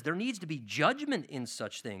God says there needs to be judgment in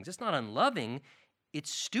such things. It's not unloving,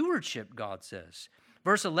 it's stewardship, God says.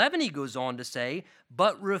 Verse 11, he goes on to say,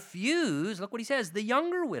 but refuse, look what he says, the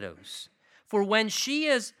younger widows. For when she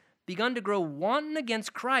has begun to grow wanton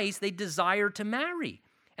against Christ, they desire to marry,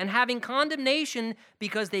 and having condemnation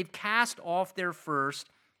because they've cast off their first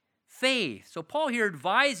faith. So Paul here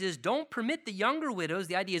advises, don't permit the younger widows,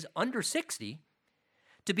 the idea is under 60,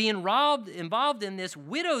 to be involved in this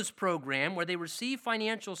widows program where they receive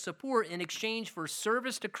financial support in exchange for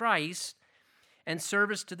service to Christ and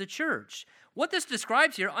service to the church. What this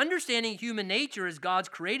describes here, understanding human nature as God's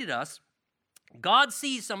created us, God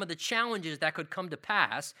sees some of the challenges that could come to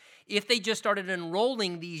pass if they just started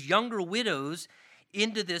enrolling these younger widows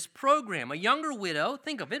into this program. A younger widow,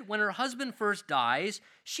 think of it, when her husband first dies,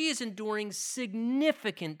 she is enduring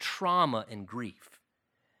significant trauma and grief.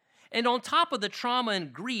 And on top of the trauma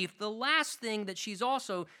and grief, the last thing that she's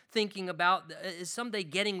also thinking about is someday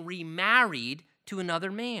getting remarried to another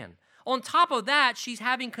man. On top of that, she's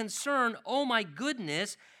having concern, oh my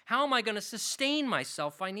goodness, how am I going to sustain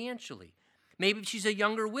myself financially? Maybe she's a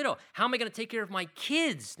younger widow. How am I going to take care of my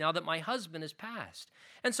kids now that my husband has passed?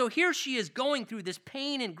 And so here she is going through this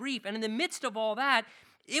pain and grief. And in the midst of all that,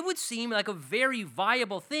 it would seem like a very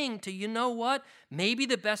viable thing to, you know what? Maybe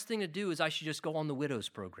the best thing to do is I should just go on the widows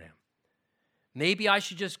program. Maybe I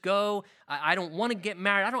should just go. I don't want to get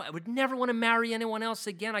married. I would never want to marry anyone else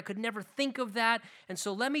again. I could never think of that. And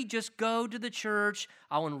so let me just go to the church.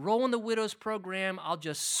 I'll enroll in the widow's program. I'll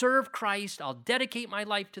just serve Christ. I'll dedicate my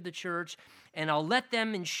life to the church, and I'll let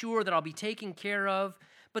them ensure that I'll be taken care of.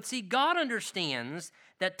 But see, God understands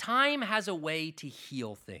that time has a way to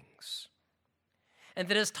heal things. And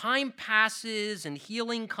that as time passes and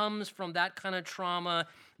healing comes from that kind of trauma,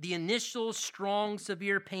 the initial strong,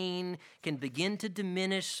 severe pain can begin to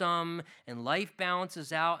diminish some, and life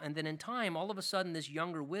balances out. And then in time, all of a sudden, this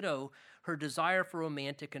younger widow, her desire for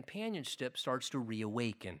romantic companionship starts to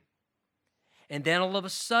reawaken. And then all of a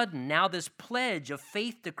sudden, now this pledge of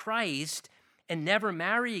faith to Christ and never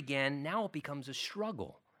marry again, now it becomes a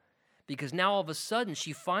struggle. Because now all of a sudden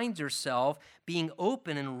she finds herself being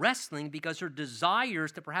open and wrestling because her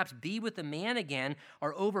desires to perhaps be with a man again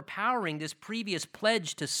are overpowering this previous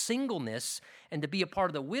pledge to singleness and to be a part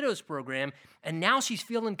of the widow's program. And now she's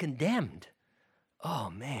feeling condemned. Oh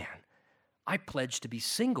man, I pledged to be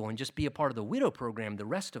single and just be a part of the widow program the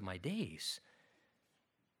rest of my days.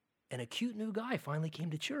 And a cute new guy finally came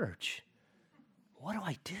to church. What do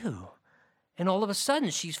I do? And all of a sudden,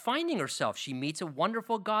 she's finding herself. She meets a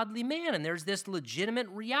wonderful, godly man, and there's this legitimate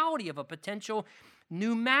reality of a potential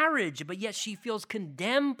new marriage. But yet she feels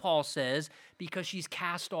condemned, Paul says, because she's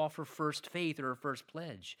cast off her first faith or her first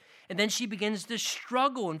pledge. And then she begins to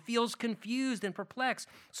struggle and feels confused and perplexed.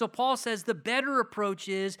 So Paul says the better approach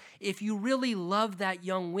is, if you really love that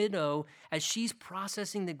young widow, as she's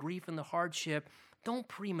processing the grief and the hardship, don't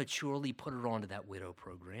prematurely put her onto that widow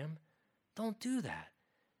program. Don't do that.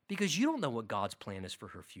 Because you don't know what God's plan is for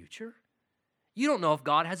her future. You don't know if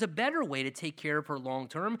God has a better way to take care of her long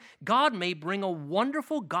term. God may bring a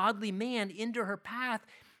wonderful, godly man into her path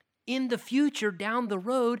in the future down the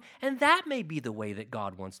road, and that may be the way that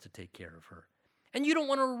God wants to take care of her. And you don't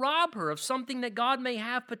want to rob her of something that God may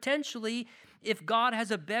have potentially if God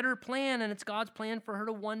has a better plan, and it's God's plan for her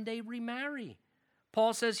to one day remarry.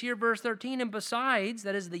 Paul says here, verse 13, and besides,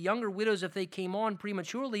 that is, the younger widows, if they came on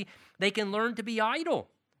prematurely, they can learn to be idle,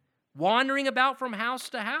 wandering about from house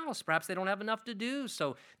to house. Perhaps they don't have enough to do,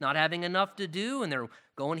 so not having enough to do, and they're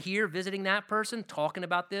going here, visiting that person, talking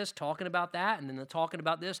about this, talking about that, and then the talking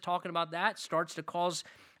about this, talking about that starts to cause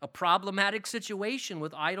a problematic situation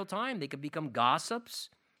with idle time. They can become gossips,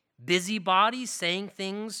 busybodies, saying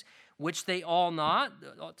things which they ought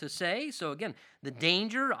not to say. So again, the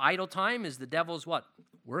danger, idle time is the devil's what?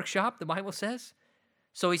 Workshop, the Bible says.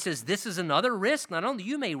 So he says this is another risk. Not only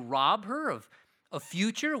you may rob her of a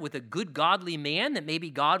future with a good godly man that maybe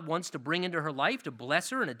God wants to bring into her life to bless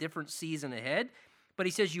her in a different season ahead. But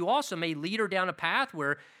he says you also may lead her down a path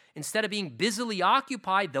where instead of being busily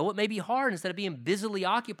occupied, though it may be hard, instead of being busily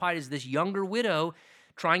occupied as this younger widow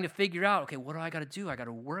trying to figure out, okay, what do I got to do? I got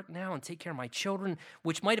to work now and take care of my children,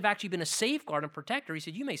 which might have actually been a safeguard and protector. He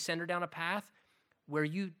said you may send her down a path where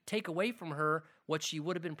you take away from her what she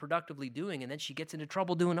would have been productively doing, and then she gets into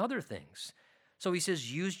trouble doing other things. So he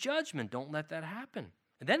says, use judgment. Don't let that happen.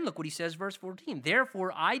 And then look what he says, verse 14.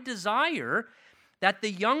 Therefore, I desire that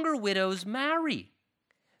the younger widows marry,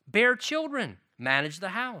 bear children, manage the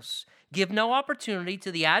house, give no opportunity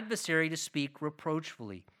to the adversary to speak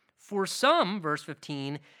reproachfully. For some, verse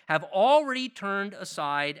 15, have already turned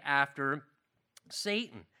aside after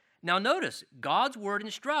Satan. Now notice, God's word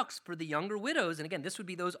instructs for the younger widows, and again, this would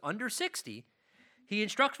be those under 60, he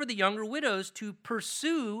instructs for the younger widows to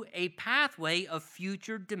pursue a pathway of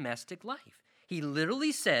future domestic life. He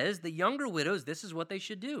literally says the younger widows, this is what they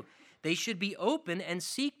should do. They should be open and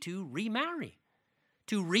seek to remarry,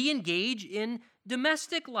 to re-engage in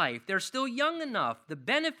domestic life. They're still young enough. The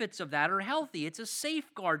benefits of that are healthy. It's a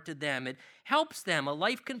safeguard to them. It helps them, a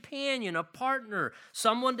life companion, a partner,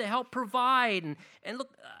 someone to help provide. And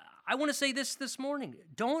look, I want to say this morning.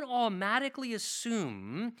 Don't automatically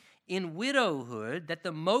assume in widowhood that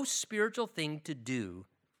the most spiritual thing to do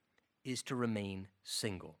is to remain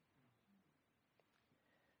single.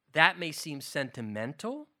 That may seem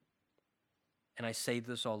sentimental, and I say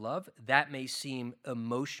this all love, that may seem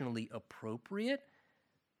emotionally appropriate,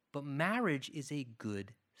 but marriage is a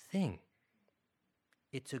good thing.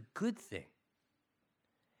 It's a good thing.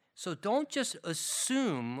 So don't just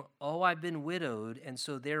assume, oh, I've been widowed, and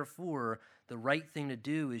so therefore the right thing to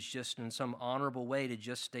do is just in some honorable way to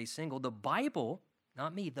just stay single. The Bible,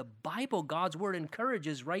 not me, the Bible, God's word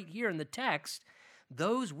encourages right here in the text,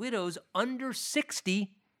 those widows under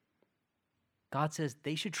 60, God says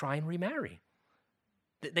they should try and remarry.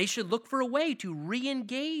 They should look for a way to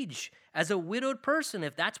re-engage as a widowed person.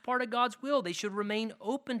 If that's part of God's will, they should remain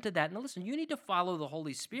open to that. Now listen, you need to follow the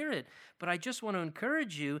Holy Spirit, but I just want to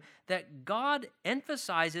encourage you that God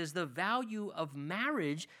emphasizes the value of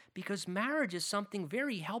marriage because marriage is something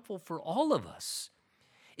very helpful for all of us.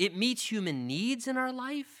 It meets human needs in our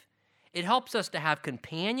life. It helps us to have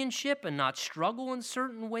companionship and not struggle in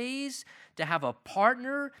certain ways, to have a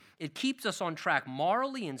partner. It keeps us on track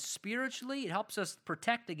morally and spiritually. It helps us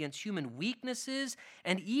protect against human weaknesses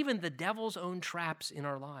and even the devil's own traps in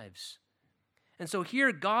our lives. And so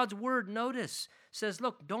here, God's word, notice, says,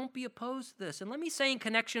 look, don't be opposed to this. And let me say in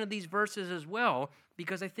connection to these verses as well,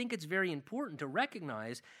 because I think it's very important to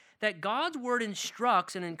recognize that God's word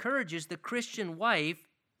instructs and encourages the Christian wife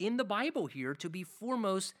in the Bible here to be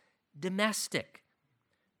foremost domestic.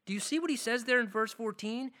 Do you see what he says there in verse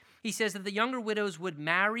 14? He says that the younger widows would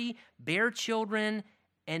marry, bear children,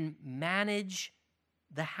 and manage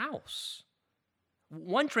the house.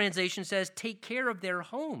 One translation says, take care of their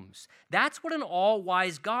homes. That's what an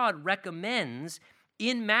all-wise God recommends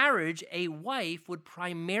in marriage a wife would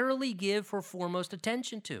primarily give her foremost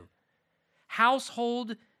attention to.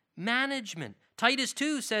 Household management. Titus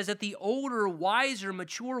 2 says that the older, wiser,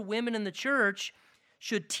 mature women in the church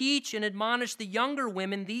should teach and admonish the younger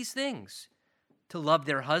women these things: to love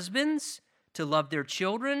their husbands, to love their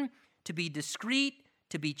children, to be discreet,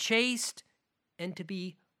 to be chaste, and to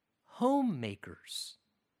be homemakers.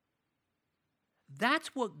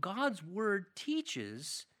 That's what God's word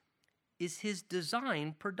teaches is his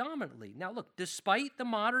design predominantly. Now look, despite the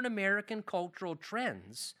modern American cultural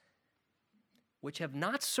trends, which have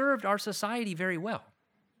not served our society very well,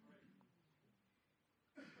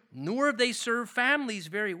 nor have they served families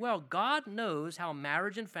very well, God knows how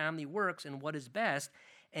marriage and family works and what is best,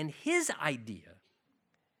 and his idea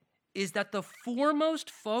is that the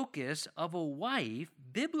foremost focus of a wife,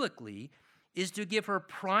 biblically, is to give her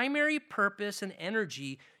primary purpose and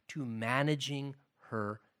energy to managing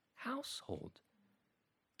her household,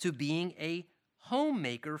 to being a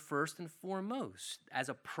homemaker first and foremost as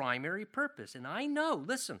a primary purpose. And I know,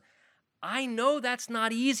 listen, I know that's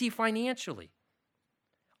not easy financially.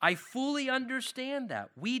 I fully understand that.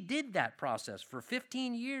 We did that process for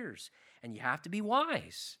 15 years, and you have to be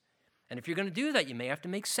wise. And if you're going to do that, you may have to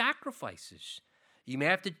make sacrifices. You may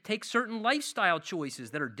have to take certain lifestyle choices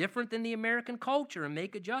that are different than the American culture and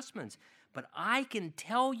make adjustments. But I can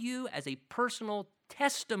tell you as a personal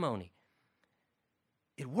testimony,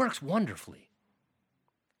 it works wonderfully.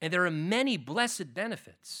 And there are many blessed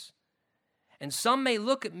benefits. And some may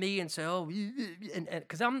look at me and say, oh,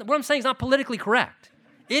 because what I'm saying is not politically correct.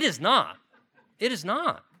 It is not. It is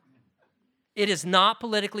not. It is not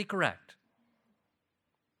politically correct.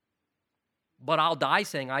 But I'll die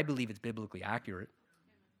saying I believe it's biblically accurate.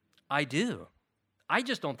 I do. I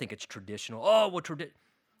just don't think it's traditional. Oh, well,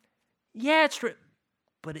 yeah, it's true.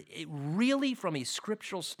 But it really, from a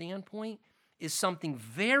scriptural standpoint, is something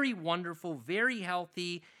very wonderful, very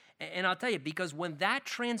healthy. And I'll tell you, because when that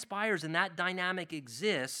transpires and that dynamic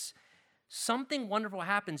exists, something wonderful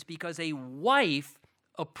happens because a wife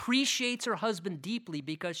appreciates her husband deeply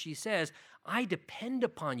because she says, I depend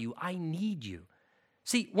upon you. I need you.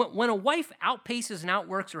 See, when a wife outpaces and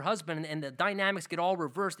outworks her husband and the dynamics get all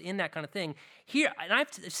reversed in that kind of thing, here, and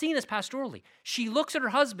I've seen this pastorally, she looks at her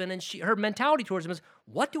husband and her mentality towards him is,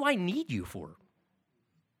 what do I need you for?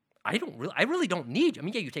 I really don't need you. I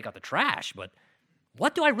mean, yeah, you take out the trash, but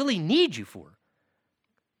what do I really need you for?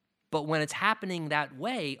 But when it's happening that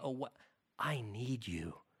way, I need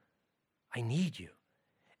you. I need you.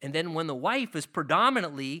 And then when the wife is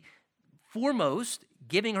predominantly foremost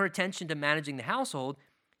giving her attention to managing the household,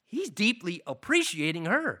 he's deeply appreciating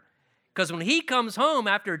her. Because when he comes home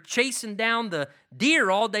after chasing down the deer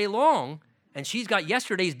all day long, and she's got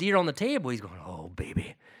yesterday's deer on the table, he's going, oh,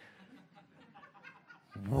 baby.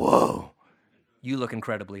 Whoa, you look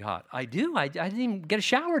incredibly hot. I do. I didn't even get a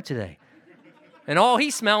shower today. And all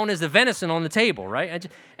he's smelling is the venison on the table, right?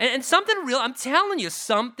 And something real, I'm telling you,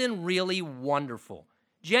 something really wonderful.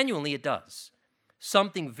 Genuinely, it does.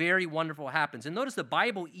 Something very wonderful happens. And notice the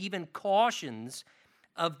Bible even cautions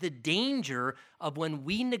of the danger of when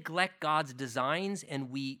we neglect God's designs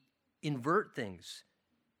and we invert things.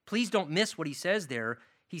 Please don't miss what he says there.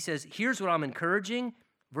 He says, here's what I'm encouraging,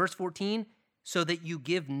 verse 14, so that you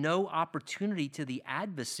give no opportunity to the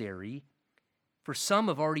adversary, for some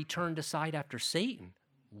have already turned aside after Satan.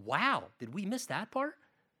 Wow, did we miss that part?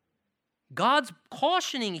 God's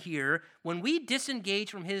cautioning here, when we disengage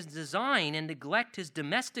from his design and neglect his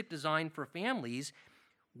domestic design for families,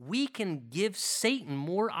 we can give Satan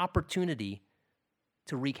more opportunity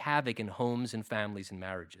to wreak havoc in homes and families and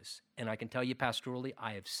marriages. And I can tell you pastorally,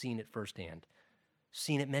 I have seen it firsthand,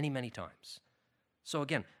 seen it many, many times. So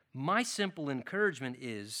again, my simple encouragement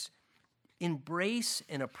is embrace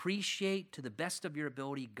and appreciate to the best of your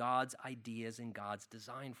ability God's ideas and God's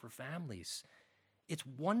design for families. It's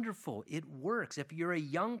wonderful. It works. If you're a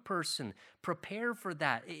young person, prepare for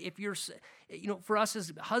that. If you're, for us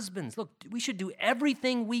as husbands, look, we should do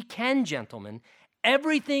everything we can, gentlemen,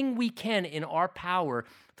 everything we can in our power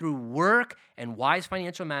through work and wise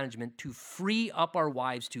financial management to free up our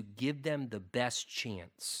wives to give them the best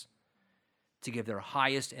chance to give their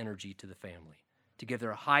highest energy to the family, to give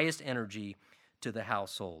their highest energy to the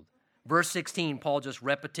household. Verse 16, Paul just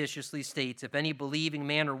repetitiously states, if any believing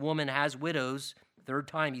man or woman has widows, third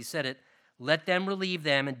time he said it, let them relieve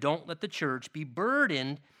them, and don't let the church be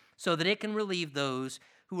burdened so that it can relieve those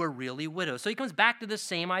who are really widows. So he comes back to the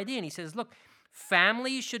same idea, and he says, look,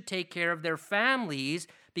 families should take care of their families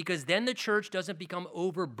because then the church doesn't become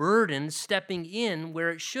overburdened stepping in where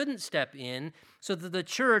it shouldn't step in, so that the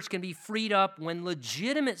church can be freed up when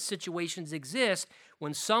legitimate situations exist,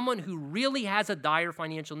 when someone who really has a dire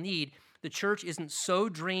financial need, the church isn't so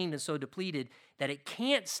drained and so depleted that it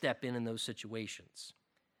can't step in those situations.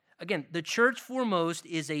 Again, the church foremost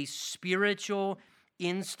is a spiritual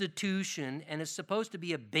institution and is supposed to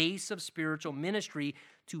be a base of spiritual ministry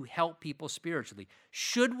to help people spiritually.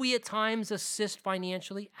 Should we at times assist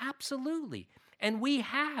financially? Absolutely. And we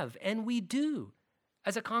have, and we do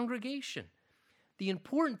as a congregation. The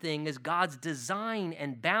important thing is God's design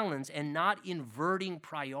and balance and not inverting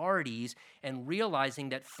priorities and realizing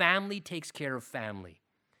that family takes care of family,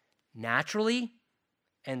 naturally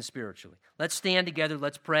and spiritually. Let's stand together.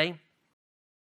 Let's pray.